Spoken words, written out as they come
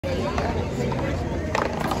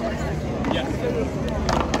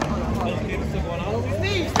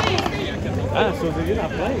Ah, so you're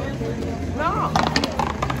not playing? No.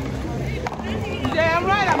 Damn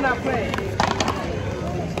right I'm not playing.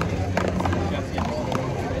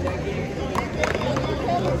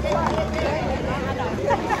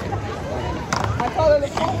 I told her to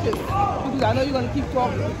focus because I know you're going to keep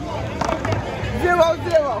talking.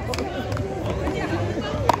 0-0.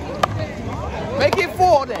 Make it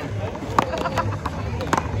 4 then.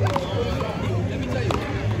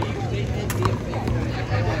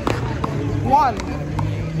 One.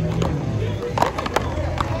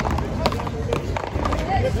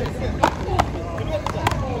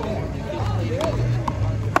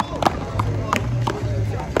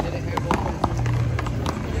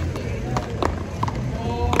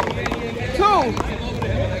 Two.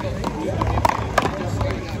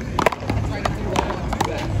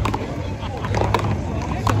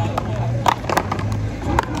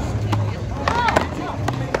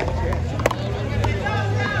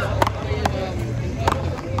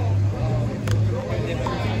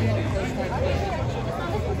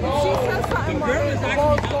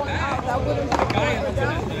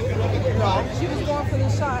 She was going for the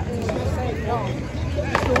shot and she was saying no. To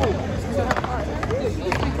who? To her partner. Yeah, she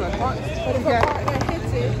can speak to her partner. But if her partner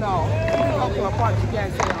hits it, no. She can talk to her partner. She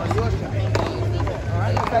can't say it on your shot.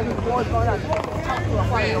 Alright? If every boy's going out, talk to her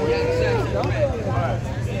partner. Don't say it, no? Alright.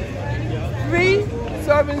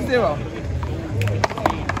 3-7-0.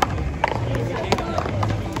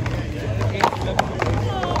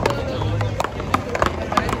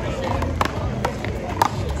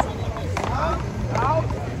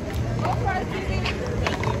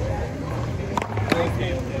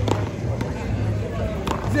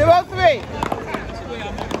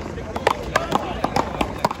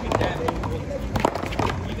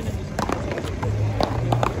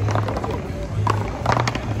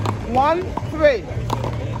 One, three.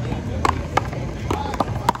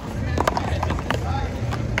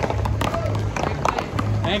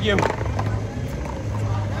 Thank you.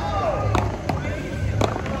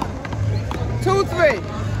 2-3.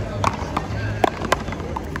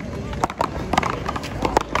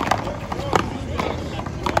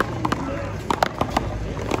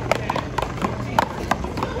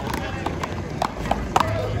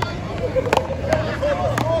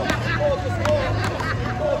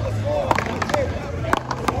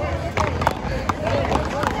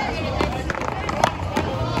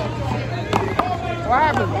 What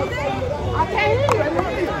happened? I can't hear you.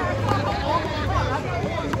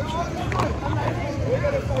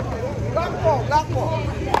 Block ball.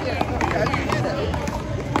 Yeah, you did it.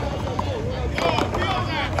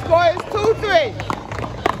 Score is 2-3.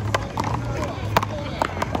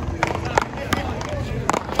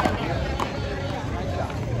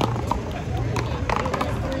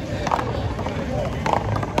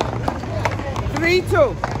 Three-two.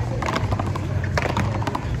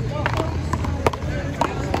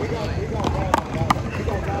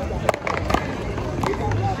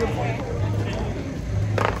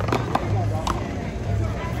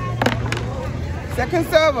 Second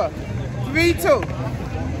server, 3-2.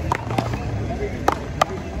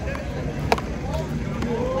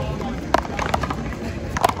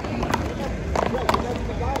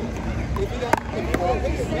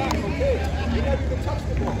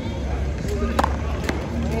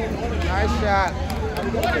 Nice shot.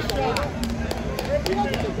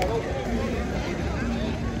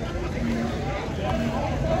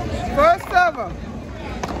 First server,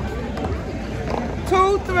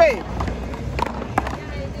 2-3.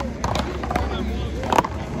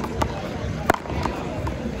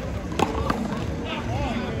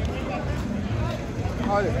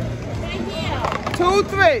 Hold it.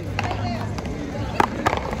 2-3.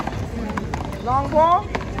 Long ball.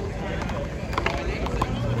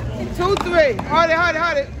 2-3. Hold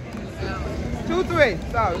it. 2-3.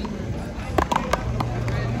 Sorry.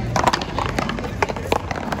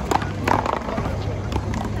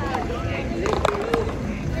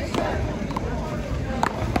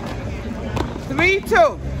 Three-two.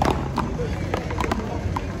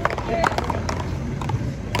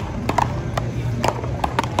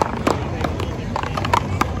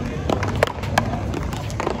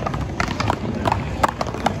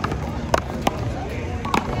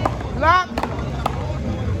 Block.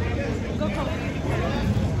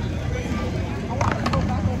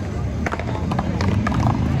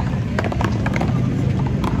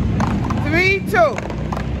 Three-two.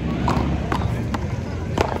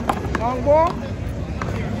 Long ball.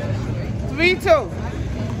 3-2.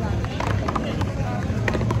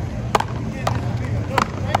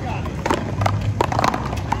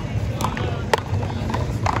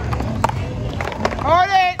 Hold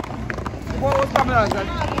it. What was coming out?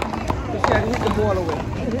 to hit the ball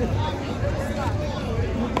away.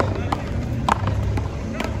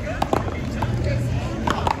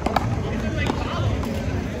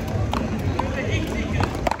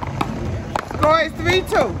 Score is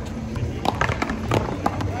 3-2.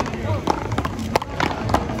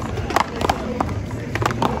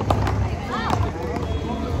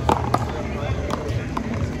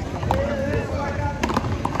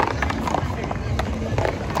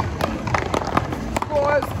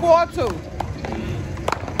 Score is 4-2.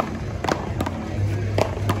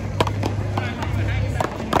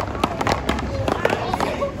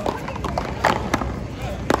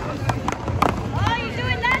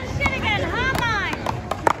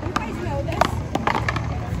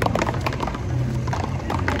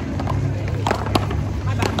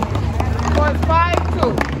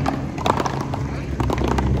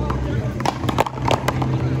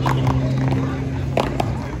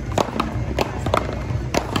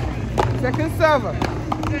 Second server.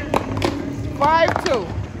 5-2.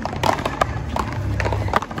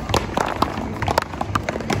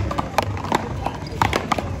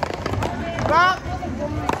 Stop.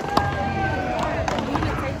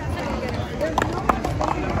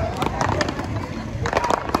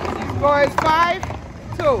 Score is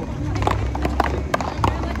 5-2.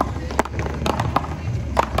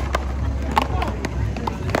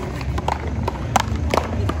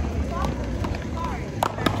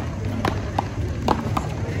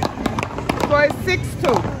 Score is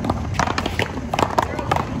 6-2.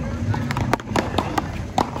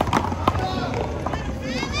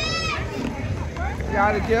 You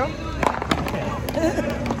out of jail?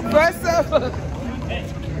 First server.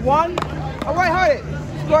 1. Oh wait, hold it.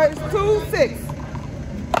 Score is 2-6.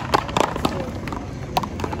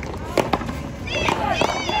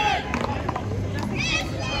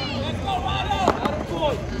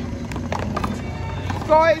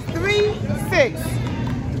 Score is 3-6.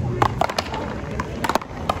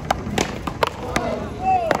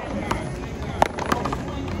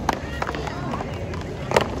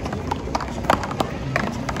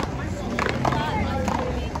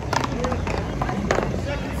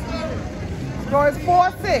 Score is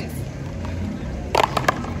 4-6.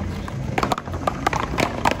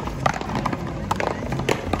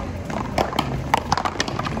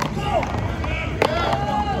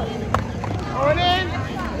 Hold in.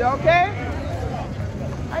 You okay?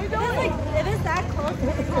 How you doing? It is that close.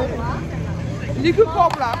 It's called block. You can call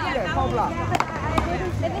block. Yeah, call block.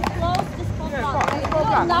 If it's close, just call Yeah, block. call It's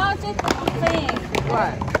block. a logic thing.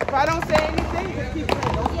 Right. If I don't say anything, just keep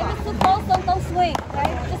playing. Don't If stop. it's too close, don't swing,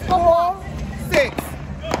 right? Just go block. 4-6.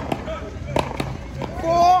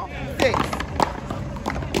 4-6.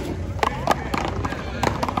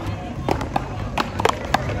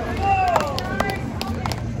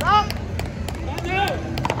 Stop.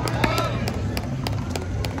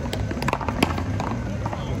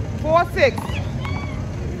 4-6.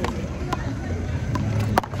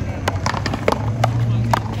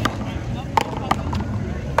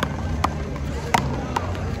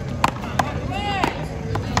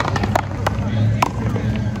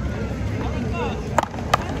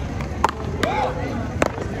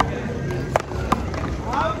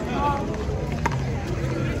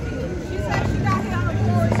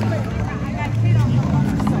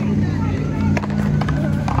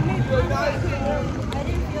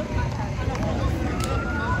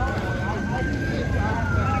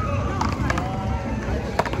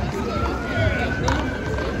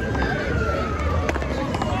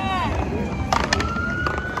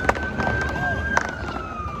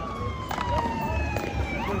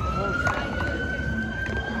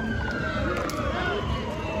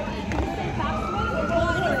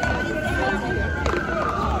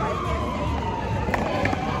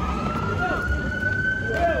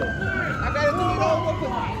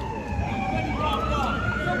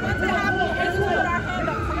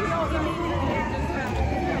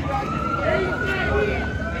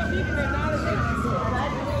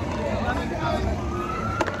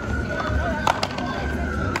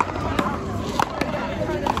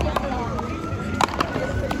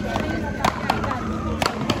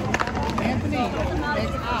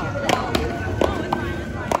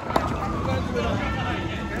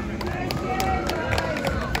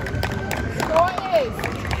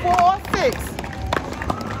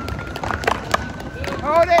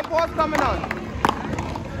 Hold it, ball's coming on.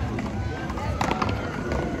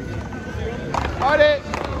 Hold it.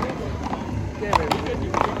 There we go.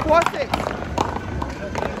 4-6.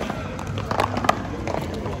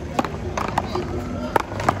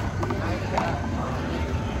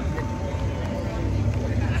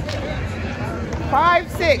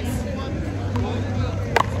 Five, 6.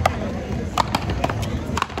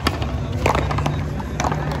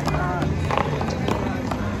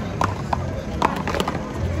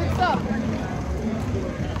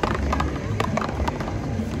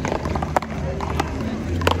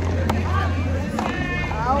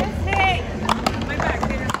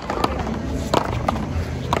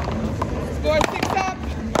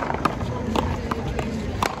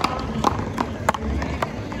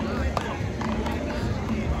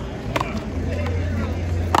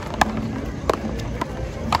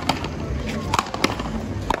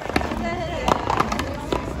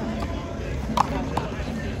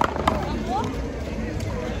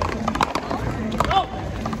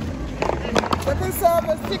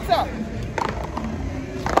 server, 6 up.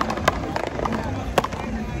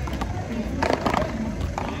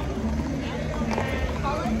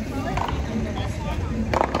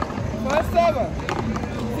 First server,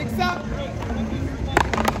 6 up.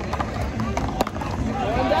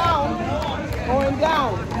 Going down, going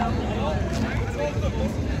down.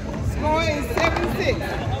 Score is 7-6.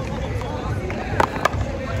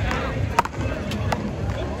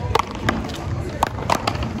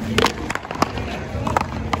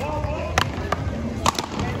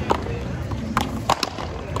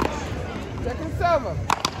 Second server.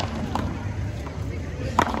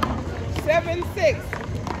 7-6.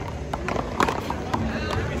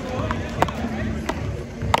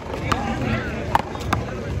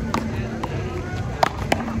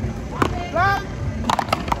 Block.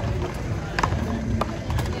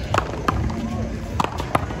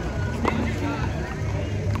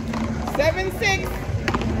 7-6.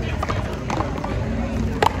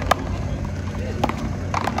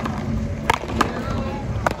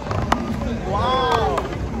 Wow.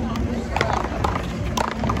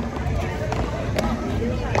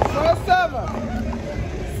 First server,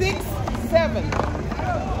 6-7.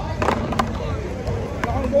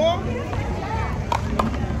 Long ball,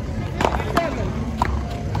 6-7.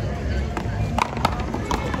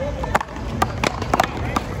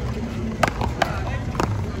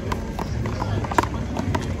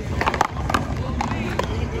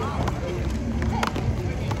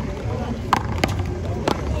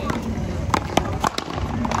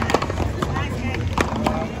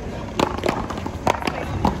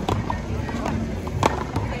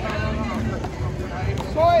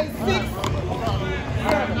 Score is 6-7.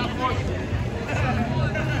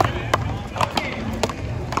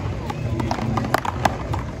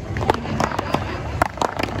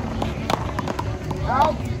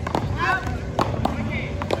 Out.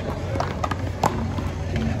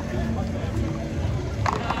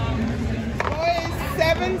 Score is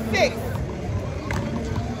 7-6.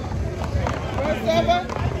 First server,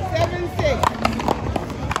 7-6.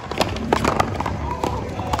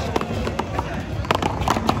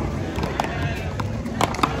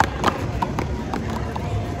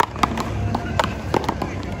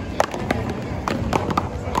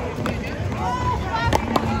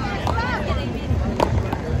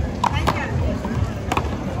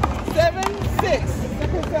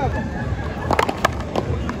 Second server.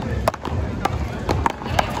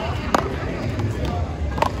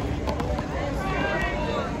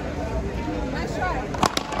 Nice try.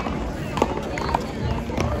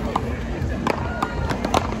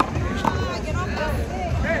 Get off that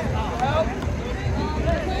stick. Help.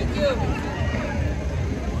 Thank you.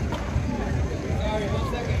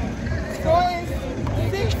 Score is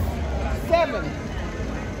 6-7.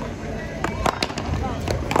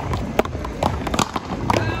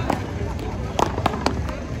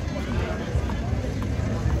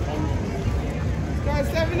 Score is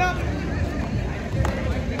 7 up.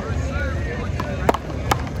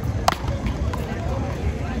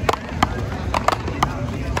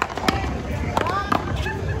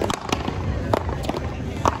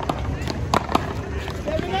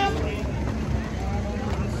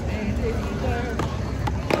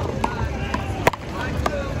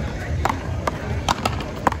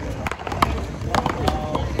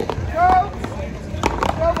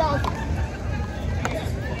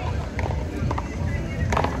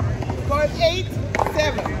 Score is 8-7.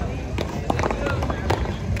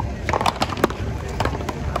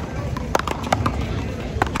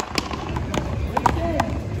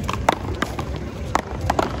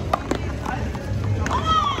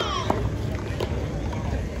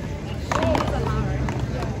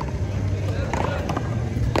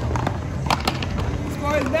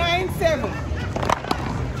 Score is 9-7.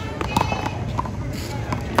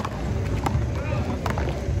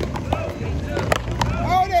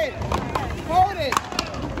 Hold it. Hold it.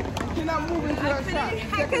 You cannot move into a shot.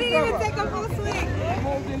 I couldn't even take a full swing.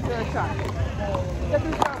 Move into a shot.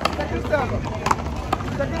 Second server. Second server.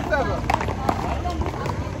 Second server.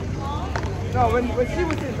 No, when she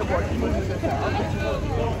was hitting the ball, she moved into a shot. Okay.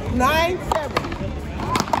 9-7.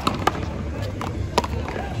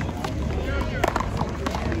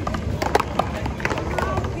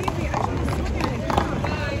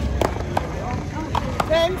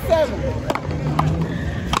 Ten, 7.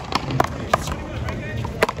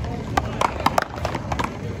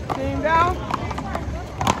 Team down.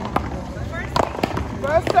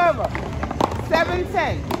 First server.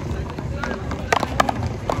 7-10.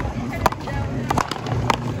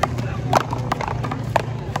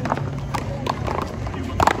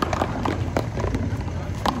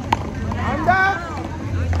 Under.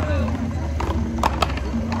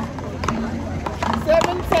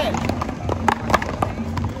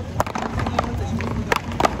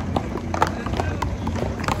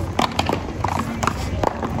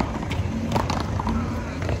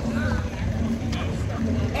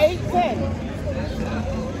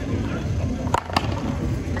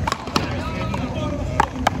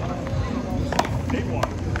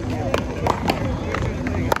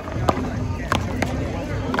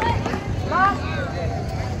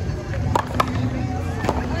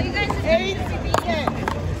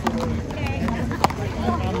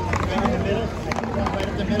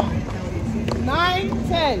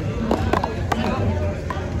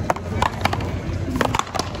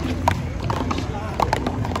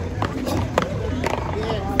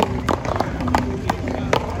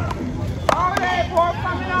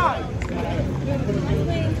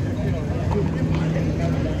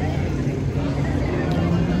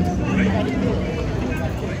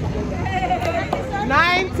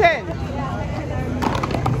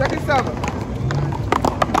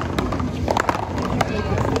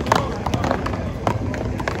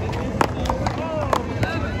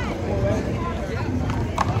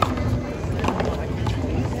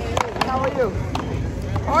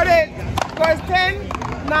 is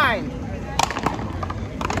 10-9.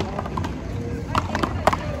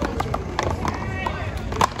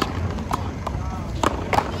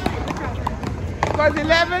 Score is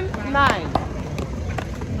 11-9.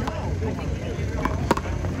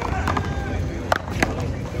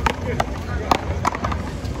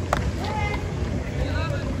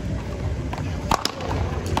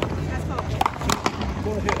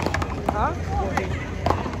 Huh?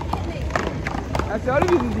 That's the only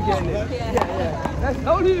reason to get it. Yeah. That's the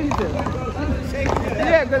only reason.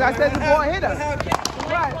 Yeah, because I said the ball hit her.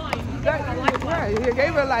 Right. Right. He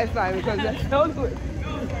gave her a lifeline because that's the only way.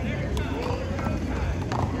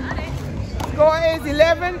 Score is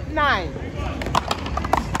 11-9.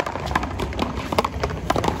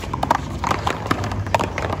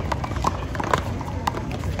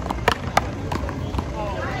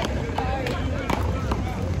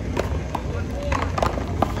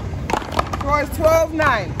 Score is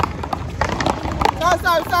 12-9. No,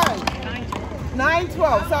 sorry.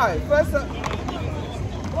 9-12, sorry. First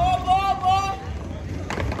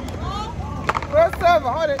First server,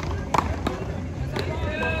 hold it.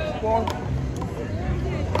 Ball.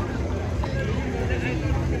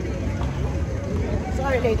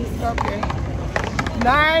 Sorry, ladies. Okay.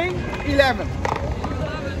 9-11.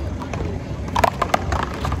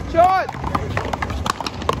 Short.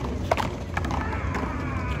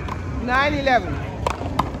 9-11.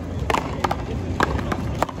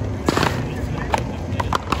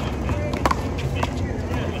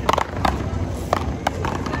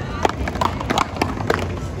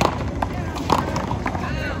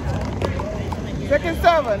 Second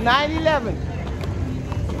server, 9-11.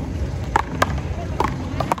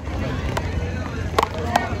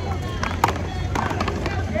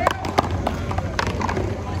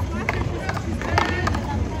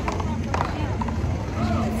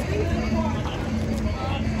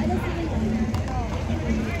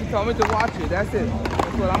 She told me to watch it, that's it.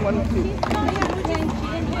 That's what I'm going to do.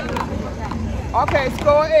 Okay,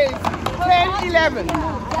 score is 10-11.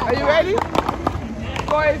 Are you ready?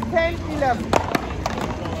 Score is 10-11.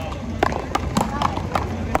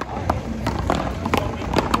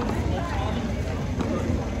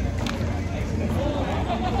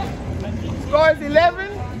 Score is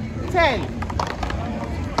 11-10.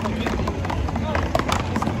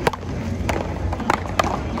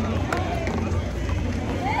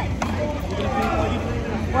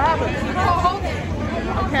 What happened?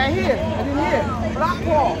 I can't hear. I didn't hear. Block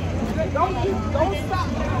ball. Don't stop.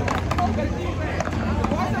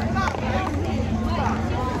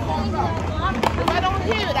 If I don't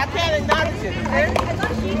hear it, I can't acknowledge it. Okay? If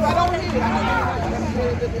I don't hear it, I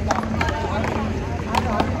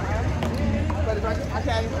know. But if I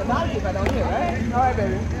can't acknowledge it if I don't hear it, right? All right,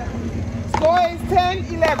 baby. Score is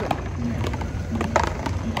 10-11.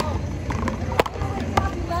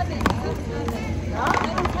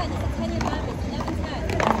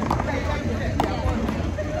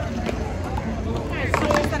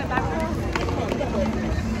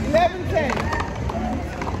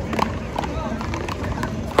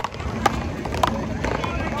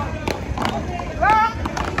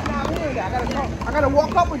 I gotta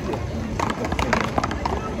walk up with you.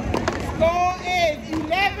 Score is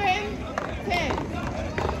 11-10.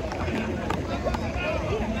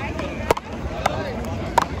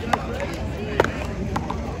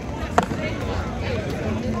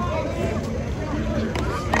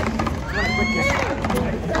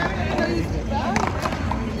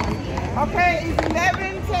 Okay, it's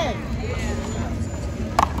 11-10.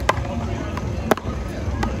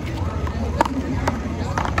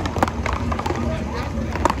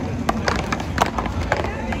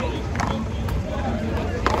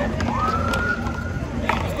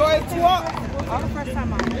 First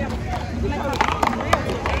time on. Wait,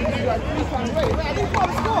 I didn't call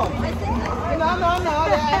the score. No.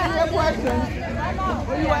 They're asking you a question.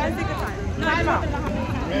 What do you want? Timeout.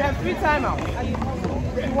 You have 3 timeouts.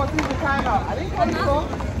 You want to use the timeout. I didn't call the score.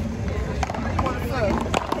 I want to serve.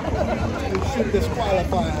 You should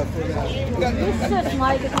disqualify her for that. You should,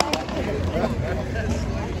 Mike.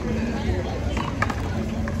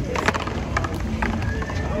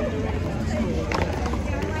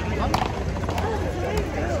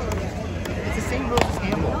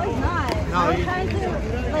 No, I was trying to,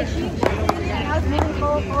 like, she and I was moving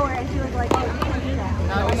forward, and she was like, oh, you can't do that.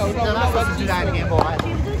 No, they're not supposed to do that in game ball.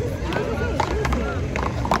 She was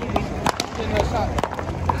just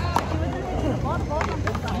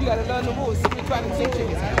You gotta learn the rules. We're trying to teach you.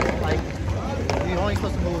 Like, you're only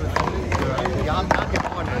supposed to move if you're not your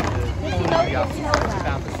partner. Yeah, she was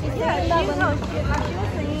singing. I was on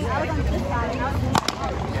this side, and I was singing.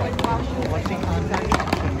 Once she contacts you,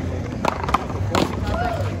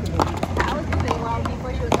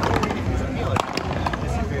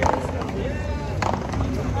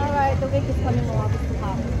 Vic is coming along. It's too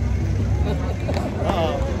hot.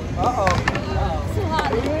 Too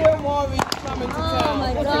hot. Real Maury coming to town. Oh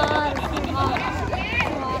my God, it's too hot.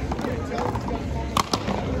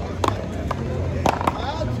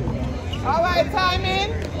 All right, time in.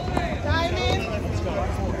 Time in. You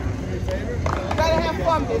gotta have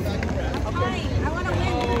fun, baby. I want to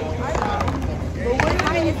win. But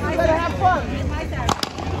winning, you gotta have fun.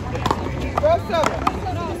 First server.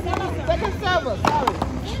 Second server. Sorry.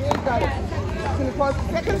 You ain't got it.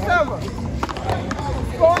 Second server.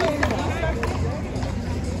 Score is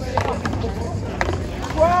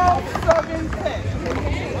 12-7-10.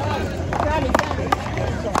 Sammy.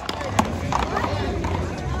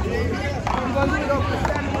 You're going to do it over to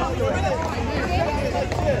Sammy all the way.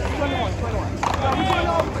 21. I'm doing it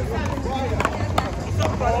over to Sammy.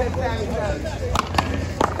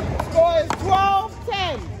 Score is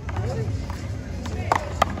 12-10.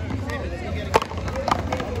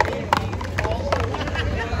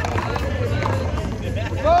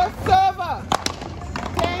 First server,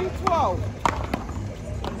 10-12.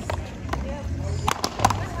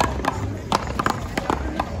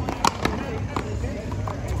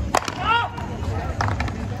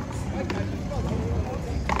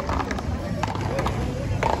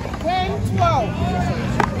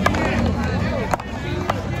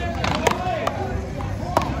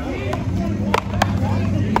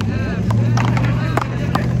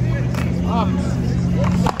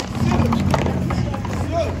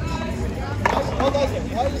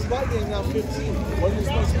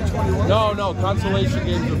 No, consolation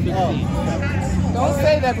games are 15. Don't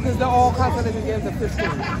say that because they're all consolation games of 15.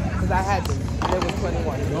 Because I had them. They were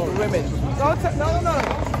 21. No. The women. No.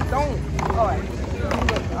 Don't. All right.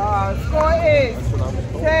 Score is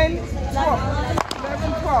 10-12.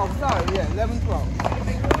 11-12. Sorry, yeah, 11-12.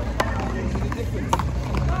 The difference.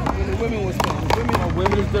 When the women was playing.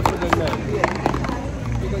 Women is different than men. Yeah.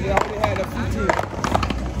 Because they already had a few teams.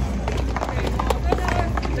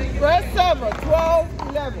 First server,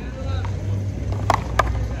 12-11.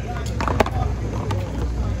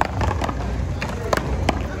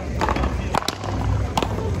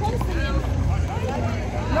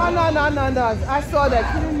 No. I saw that.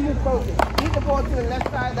 She didn't move closer. Beat the ball to the left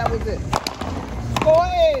side. That was it. Score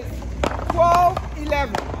is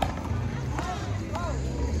 12-11.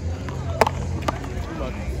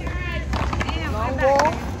 Long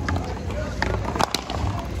ball.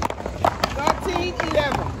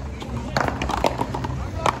 13-11.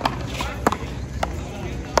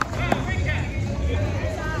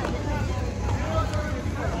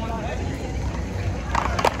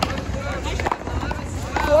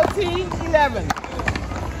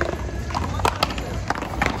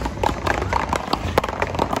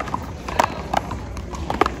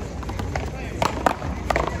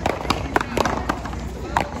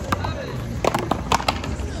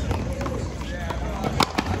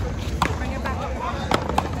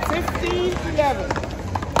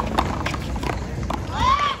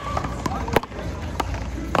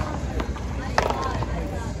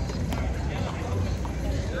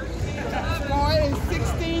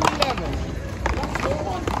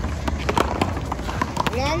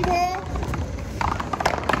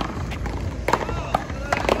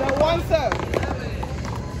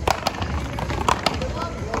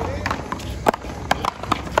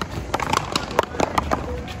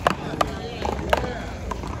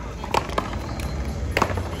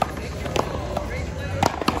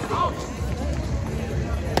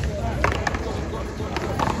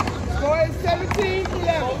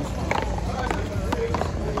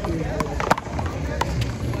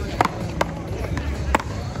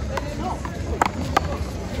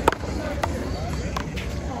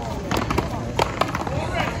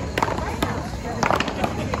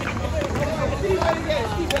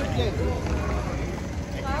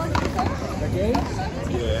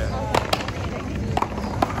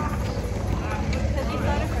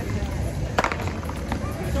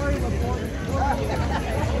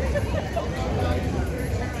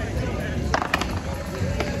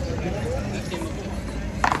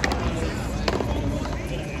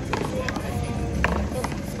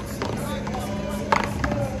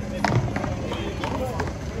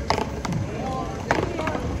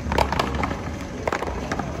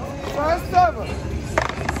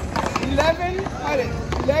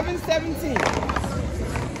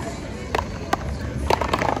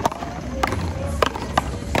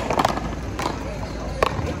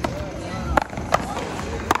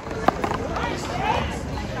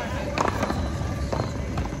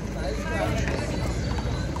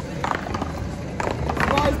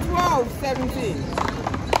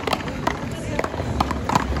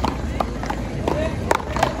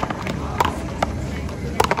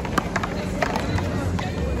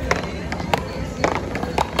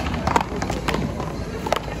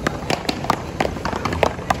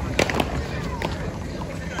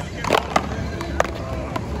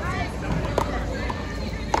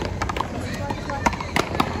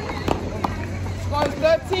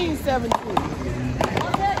 13-17.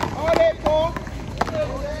 Hold it, Paul.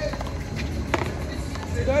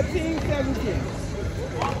 13-17.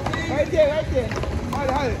 Right there, right there. Hold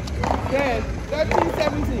it. There,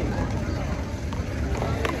 13-17.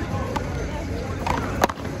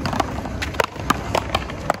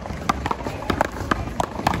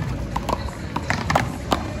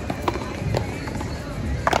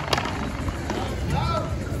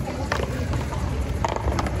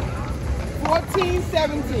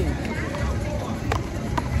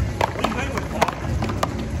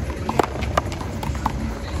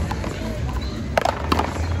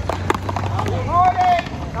 Hold it.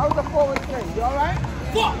 That was a forward swing. You all right?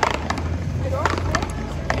 Fuck. You know?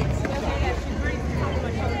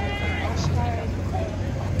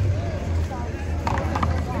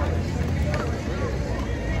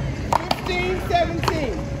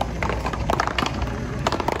 15-17.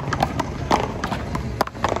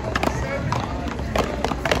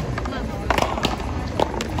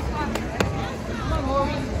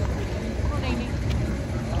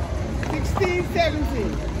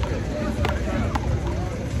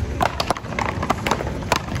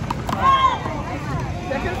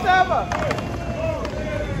 Second server.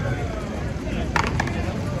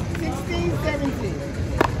 16-17.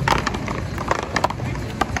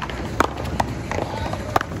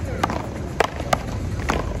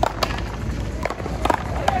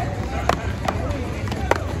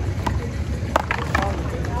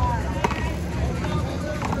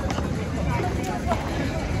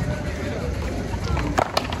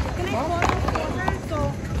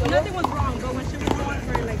 Nothing was wrong, but when she was going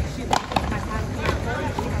for it, like, she was my paddle.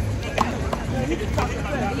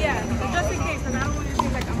 Yeah, just in case, because I don't want you to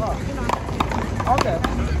think like I'm, you know. Okay.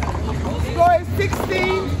 Score is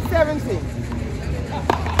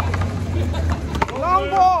 16-17. Long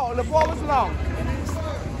ball. The ball was long.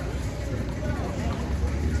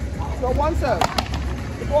 So one serve.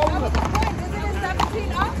 The ball was long. Isn't it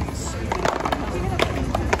 17 up?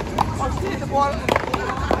 Oh, she hit the ball.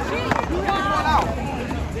 She hit the ball out.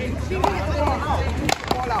 She hit the ball out. She hit the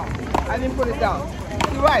ball out. I didn't put it down.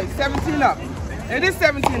 You're right, 17 up. It is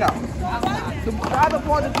 17 up. The other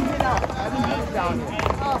ball that you hit out, I didn't put it down here.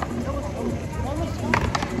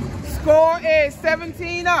 Score is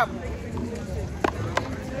 17 up.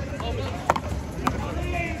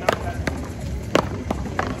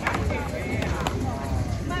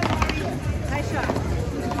 Nice shot.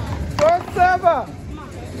 First server.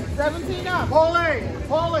 17 up. Paulie!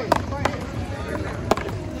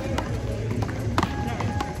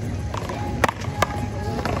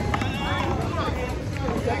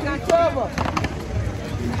 Second server.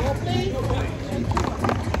 Go please.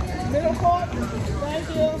 Middle court. Thank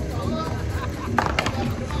you.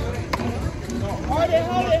 Hold it.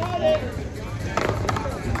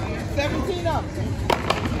 17 up.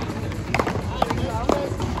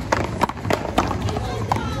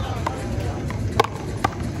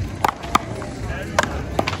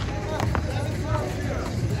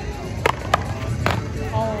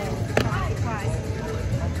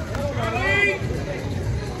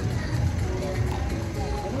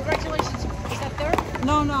 Congratulations. Is that third?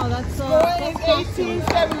 No, that's Score is 18-17.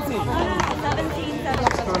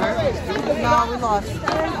 17-17. no, we lost.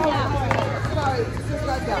 Sorry, just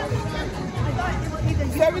like that.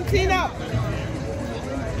 17 up.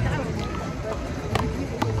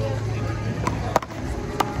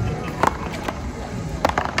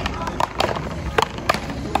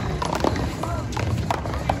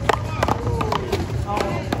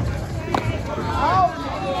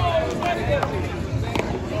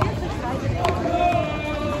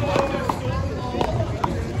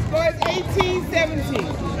 Score is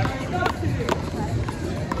 18-17.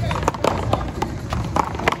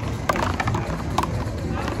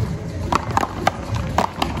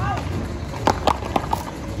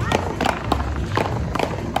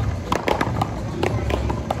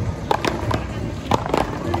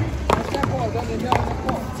 That ball doesn't know.